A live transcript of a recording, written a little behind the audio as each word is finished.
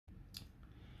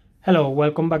Hello,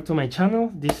 welcome back to my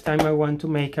channel. This time I want to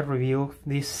make a review of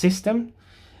this system.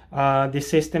 This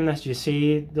system, as you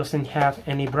see, doesn't have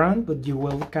any brand, but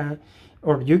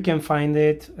you can find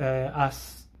it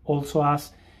as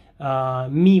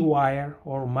Miwayer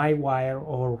or Miwayer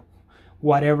or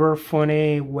whatever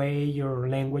funny way your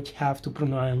language have to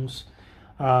pronounce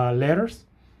letters.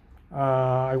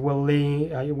 I will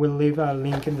leave a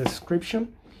link in the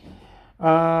description.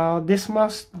 This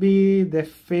must be the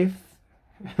fifth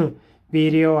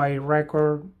video I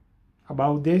record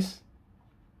about this,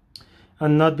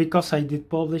 and not because I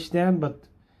did publish them, but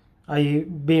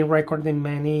I've been recording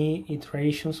many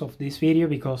iterations of this video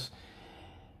because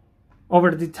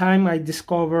over the time I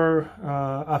discovered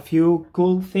a few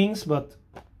cool things but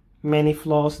many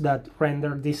flaws that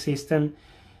render this system,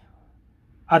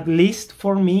 at least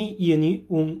for me,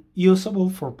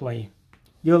 unusable for playing.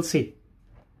 You'll see.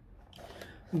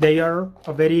 They are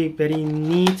a very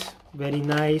neat, very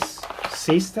nice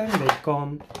system. They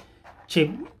come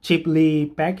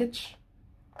cheaply packaged.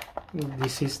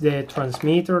 This is the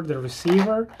transmitter, the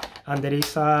receiver, and there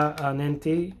is an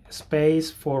empty space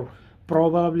for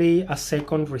probably a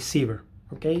second receiver.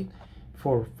 Okay,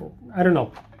 for I don't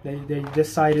know, they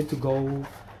decided to go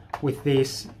with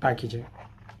this packaging.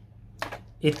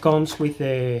 It comes with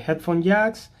the headphone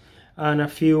jacks and a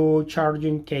few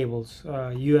charging cables,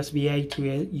 USB-A to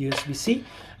USB-C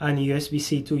and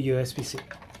USB-C to USB-C.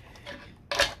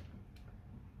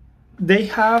 They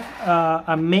have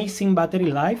amazing battery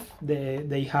life.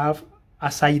 They have,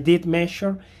 as I did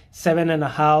measure,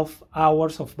 7.5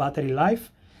 hours of battery life.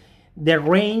 The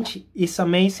range is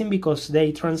amazing because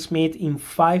they transmit in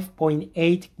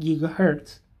 5.8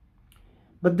 gigahertz,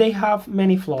 but they have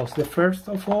many flaws. The first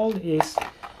of all is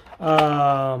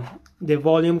the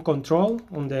volume control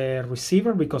on the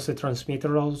receiver, because the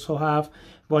transmitter also have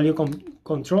volume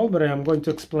control, but I'm going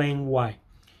to explain why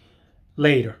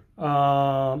later.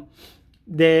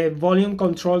 The volume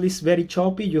control is very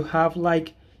choppy. You have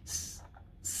like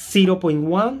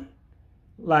 0.1,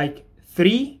 like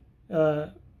 3,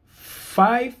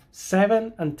 5,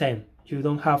 7 and 10. You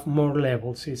don't have more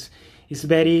levels. It's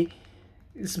very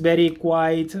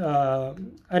quiet. I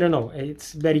don't know,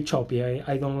 it's very choppy.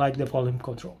 I don't like the volume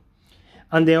control.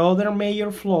 And the other major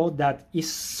flaw that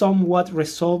is somewhat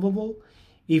resolvable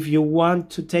if you want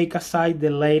to take aside the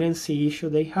latency issue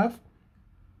they have.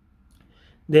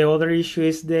 The other issue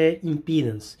is the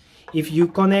impedance. If you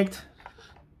connect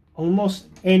almost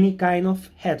any kind of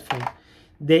headphone,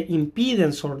 the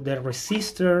impedance or the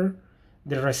resistance,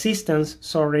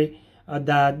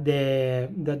 that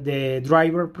the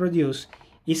driver produce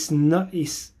is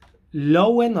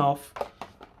low enough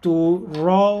to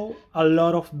roll a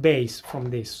lot of bass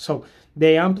from this. So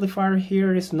the amplifier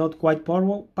here is not quite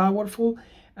powerful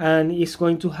and is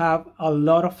going to have a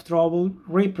lot of trouble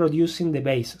reproducing the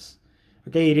basses.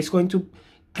 Okay, it is going to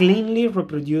cleanly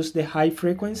reproduce the high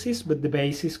frequencies, but the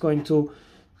bass is going to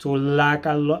lack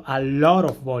a lot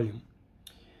of volume.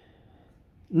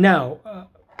 Now,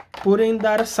 putting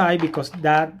that aside, because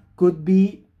that could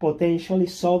be potentially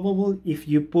solvable if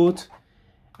you put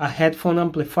a headphone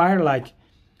amplifier, like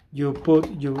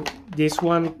this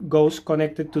one goes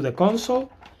connected to the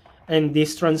console, and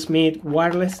this transmit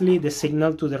wirelessly the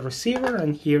signal to the receiver,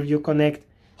 and here you connect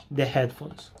the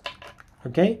headphones.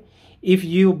 Okay, if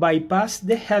you bypass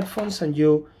the headphones and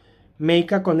you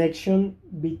make a connection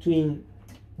between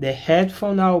the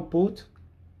headphone output,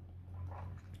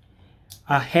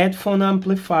 a headphone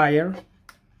amplifier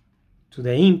to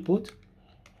the input,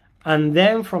 and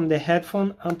then from the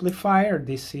headphone amplifier,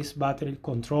 this is battery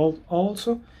controlled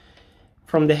also,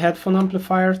 from the headphone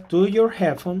amplifier to your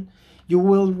headphone, you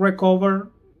will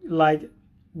recover like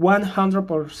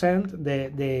 100%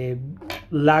 the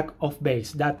lack of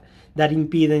bass, that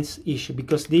impedance issue,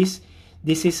 because this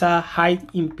is a high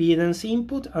impedance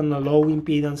input and a low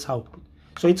impedance output,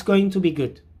 so it's going to be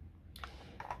good.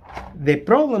 The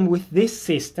problem with this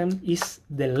system is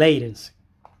the latency.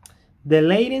 The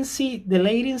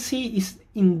latency is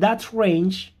in that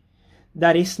range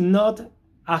that is not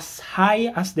as high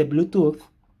as the Bluetooth.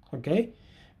 Okay,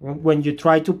 when you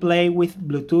try to play with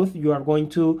Bluetooth, you are going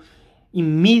to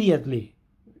immediately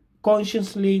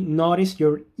consciously notice,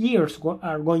 your ears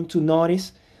are going to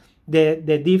notice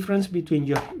the difference between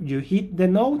you hit the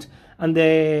note and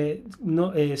the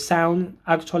sound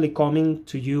actually coming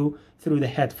to you through the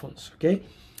headphones. Okay,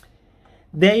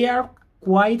 they are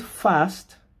quite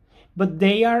fast, but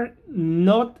they are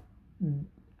not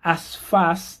as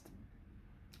fast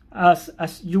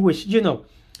as you wish. You know,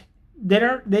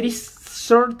 there is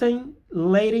certain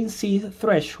latency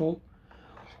threshold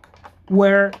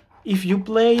where If you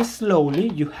play slowly,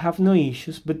 you have no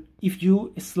issues, but if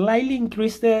you slightly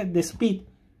increase the speed,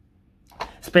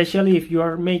 especially if you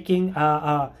are making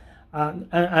and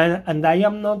I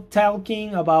am not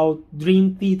talking about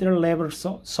Dream Theater level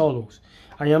solos.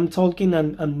 I am talking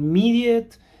an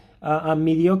immediate, a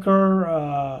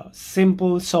mediocre,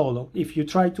 simple solo. If you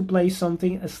try to play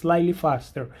something slightly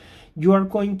faster, you are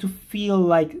going to feel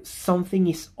like something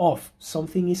is off,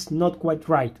 something is not quite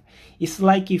right. It's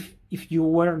like if you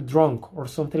were drunk or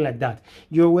something like that.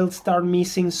 You will start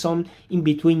missing some in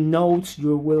between notes.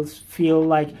 You will feel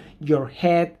like your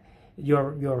head,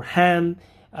 your hand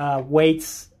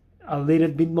weights a little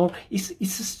bit more. It's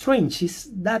strange. It's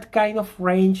that kind of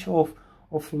range of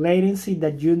latency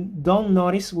that you don't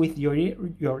notice with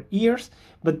your ears,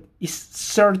 but it's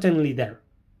certainly there.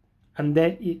 And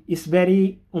that it's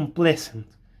very unpleasant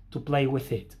to play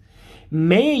with it.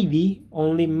 Maybe,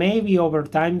 only maybe over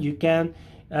time you can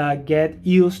get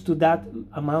used to that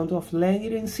amount of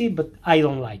latency, but I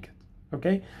don't like it.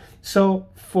 Okay, so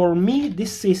for me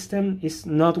this system is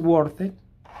not worth it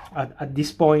at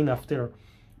this point, after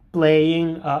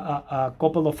playing a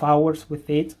couple of hours with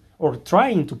it, or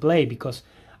trying to play, because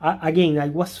again I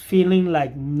was feeling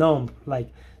like numb,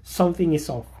 like something is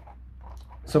off.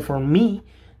 So for me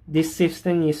this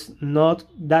system is not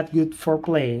that good for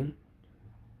playing,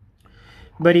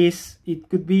 but it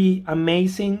could be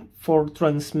amazing for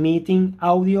transmitting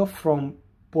audio from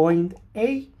point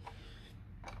A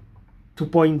to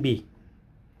point B.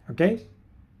 Okay,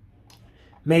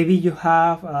 maybe you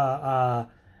have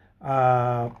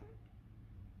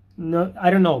no, I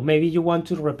don't know, maybe you want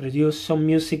to reproduce some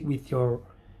music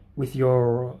with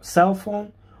your cell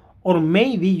phone, or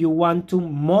maybe you want to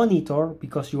monitor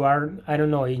because you are, I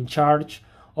don't know, in charge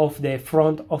of the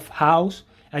front of house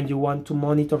and you want to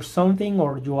monitor something,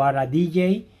 or you are a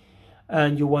DJ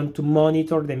and you want to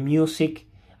monitor the music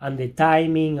and the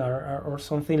timing or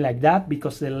something like that,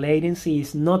 because the latency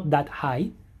is not that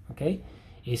high. Okay,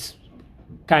 it's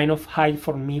kind of high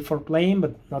for me for playing,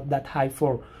 but not that high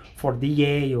for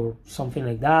DJ or something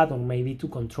like that, or maybe to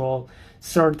control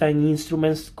certain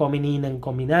instruments coming in and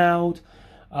coming out,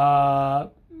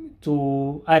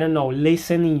 to, I don't know,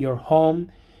 listen in your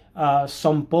home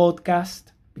some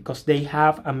podcast, because they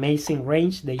have amazing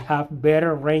range. They have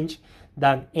better range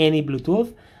than any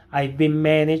Bluetooth. I've been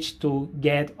managed to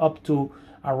get up to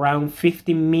around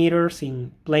 50 meters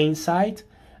in plain sight,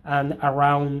 and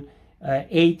around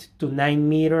 8 to 9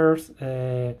 meters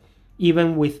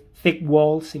even with thick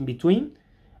walls in between.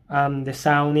 The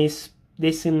sound is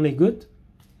decently good.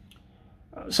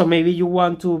 So maybe you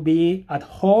want to be at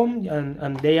home,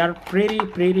 and they are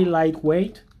pretty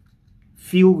lightweight,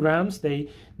 few grams. They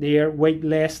are weight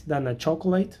less than a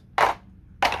chocolate,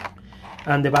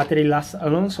 and the battery lasts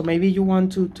long. So maybe you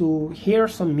want to hear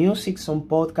some music, some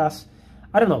podcasts,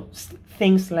 I don't know,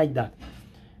 things like that.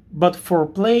 But for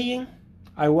playing,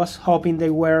 I was hoping they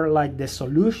were like the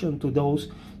solution to those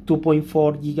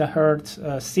 2.4 gigahertz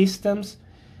systems,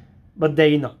 but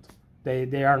they not.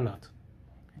 They are not.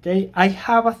 Okay, I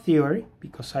have a theory,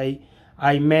 because I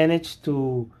managed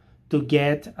to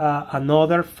get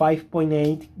another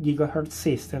 5.8 gigahertz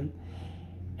system,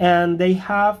 and they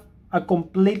have a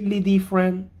completely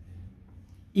different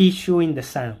issue in the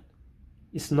sound.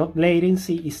 It's not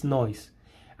latency, it's noise.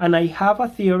 And I have a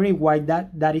theory why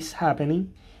that is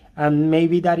happening, and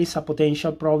maybe that is a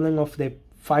potential problem of the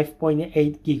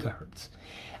 5.8 gigahertz.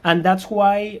 And that's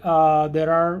why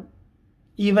there are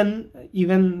even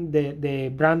the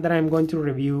brand that I'm going to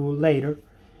review later,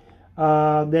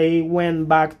 they went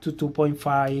back to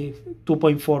 2.4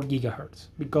 gigahertz,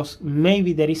 because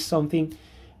maybe there is something,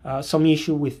 some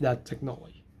issue with that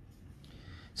technology.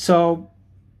 So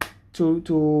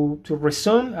to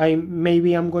resume,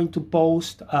 I'm going to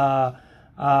post a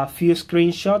few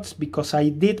screenshots, because I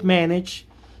did manage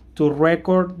to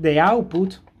record the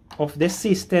output of the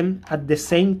system at the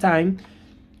same time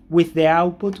with the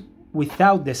output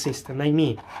without the system. I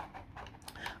mean,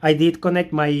 I did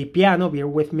connect my piano. Bear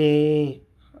with me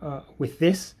with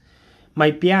this.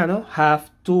 My piano have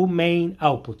two main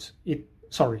outputs.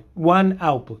 One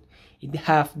output. It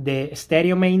have the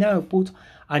stereo main output,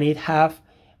 and it have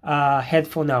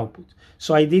headphone output.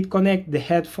 So I did connect the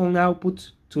headphone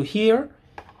output to here.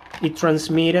 It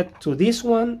transmitted to this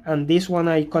one, and this one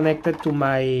I connected to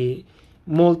my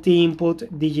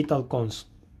multi-input digital console.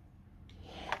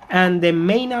 And the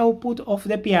main output of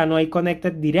the piano I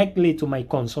connected directly to my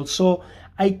console, so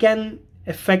I can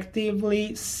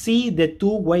effectively see the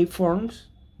two waveforms,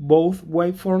 both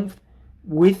waveforms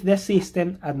with the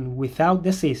system and without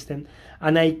the system,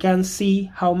 and I can see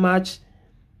how much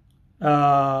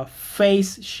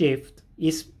phase shift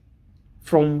is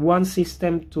from one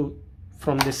system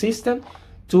from the system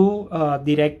to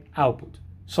direct output.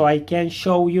 So I can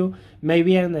show you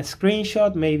maybe in a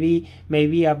screenshot,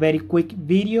 maybe a very quick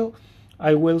video.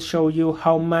 I will show you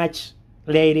how much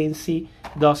latency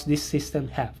does this system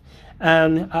have,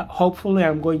 and hopefully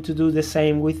I'm going to do the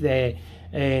same with the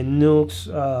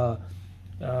Nux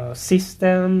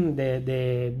system,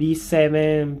 the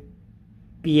B7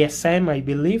 PSM, I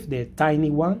believe, the tiny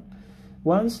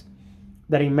ones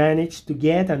that I managed to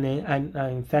get,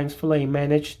 and thankfully I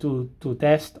managed to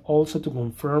test also to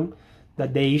confirm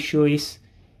that the issue is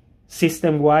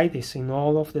system-wide, is in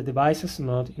all of the devices,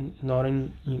 not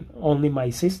in only my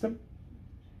system.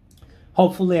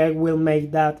 Hopefully I will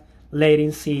make that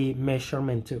latency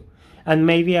measurement too, and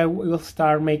maybe I will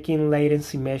start making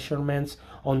latency measurements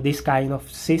on this kind of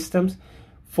systems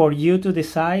for you to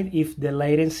decide if the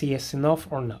latency is enough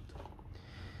or not.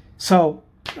 So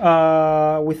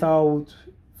without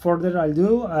further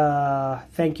ado,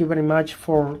 thank you very much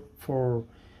for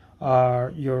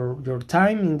your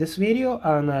time in this video,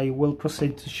 and I will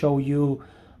proceed to show you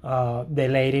the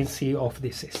latency of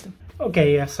this system.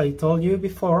 Okay, as I told you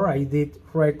before, I did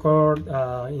record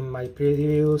in my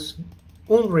previous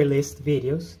unreleased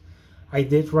videos, I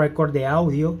did record the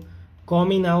audio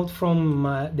coming out from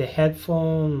the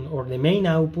headphone or the main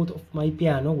output of my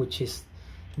piano, which is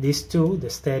these two, the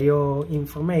stereo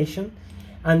information,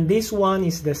 and this one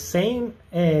is the same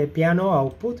piano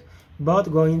output but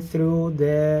going through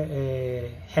the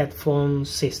headphone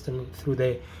system, through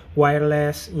the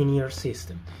wireless in-ear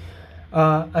system.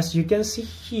 As you can see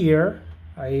here,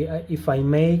 if I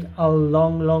make a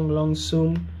long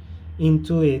zoom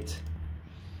into it,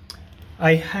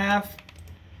 I have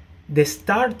the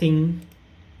starting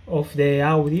of the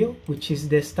audio, which is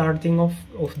the starting of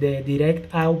the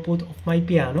direct output of my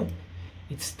piano.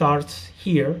 It starts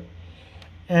here,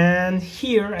 and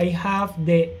here I have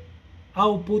the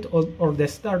output or the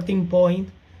starting point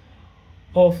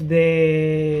of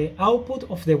the output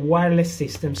of the wireless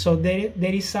system. So there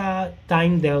is a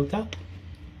time delta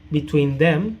between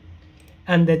them,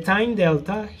 and the time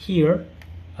delta here,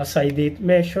 as I did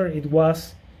measure, it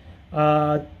was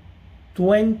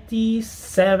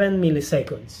 27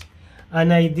 milliseconds,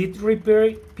 and I did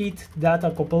repeat that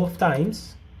a couple of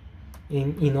times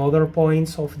in other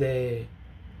points of the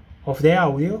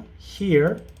audio,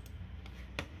 here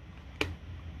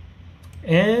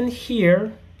and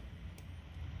here.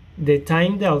 The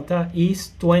time delta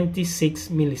is 26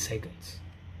 milliseconds.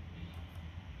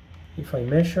 If I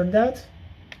measure that,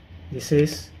 this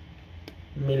is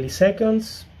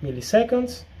milliseconds,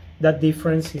 that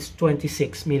difference is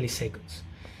 26 milliseconds.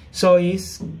 So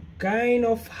it's kind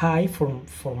of high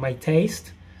for my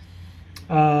taste.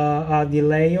 A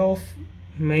delay of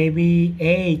maybe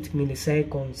 8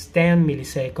 milliseconds, 10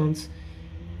 milliseconds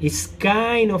is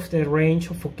kind of the range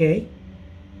of okay.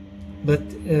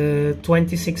 But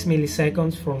 26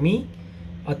 milliseconds for me,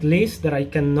 at least, that I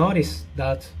can notice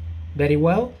that very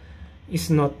well, is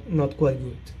not quite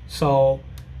good. So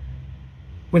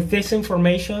with this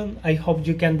information, I hope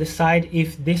you can decide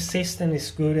if this system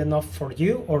is good enough for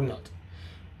you or not.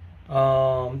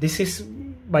 This is,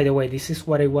 by the way, this is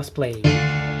what I was playing.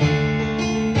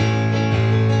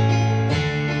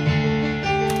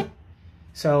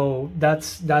 So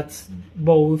that's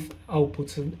both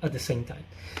outputs at the same time.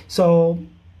 So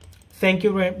thank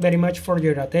you very much for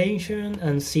your attention,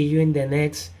 and see you in the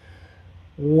next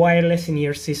wireless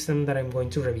in-ear system that I'm going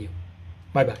to review.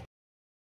 Bye bye.